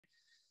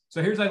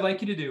So here's what I'd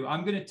like you to do.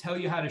 I'm going to tell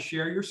you how to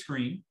share your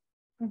screen.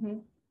 Mm-hmm.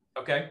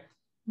 Okay.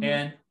 Mm-hmm.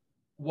 And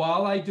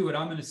while I do it,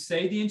 I'm going to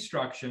say the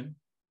instruction.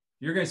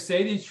 You're going to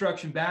say the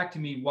instruction back to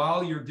me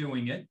while you're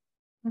doing it.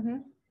 Mm-hmm.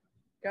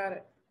 Got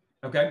it.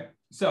 Okay.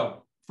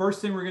 So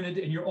first thing we're going to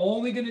do, and you're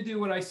only going to do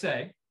what I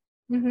say.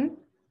 Mm-hmm.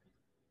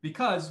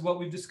 Because what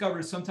we've discovered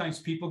is sometimes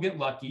people get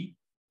lucky,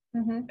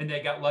 Mm-hmm. and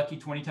they got lucky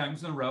 20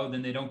 times in a row,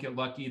 then they don't get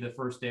lucky the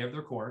first day of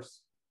their course.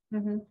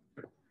 Mm-hmm.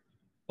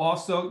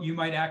 Also, you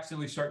might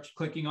accidentally start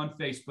clicking on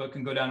Facebook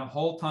and go down a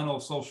whole tunnel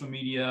of social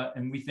media,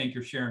 and we think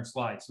you're sharing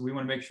slides. So we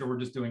want to make sure we're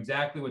just doing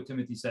exactly what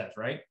Timothy says,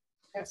 right?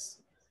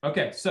 Yes.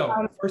 Okay, so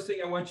first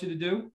thing I want you to do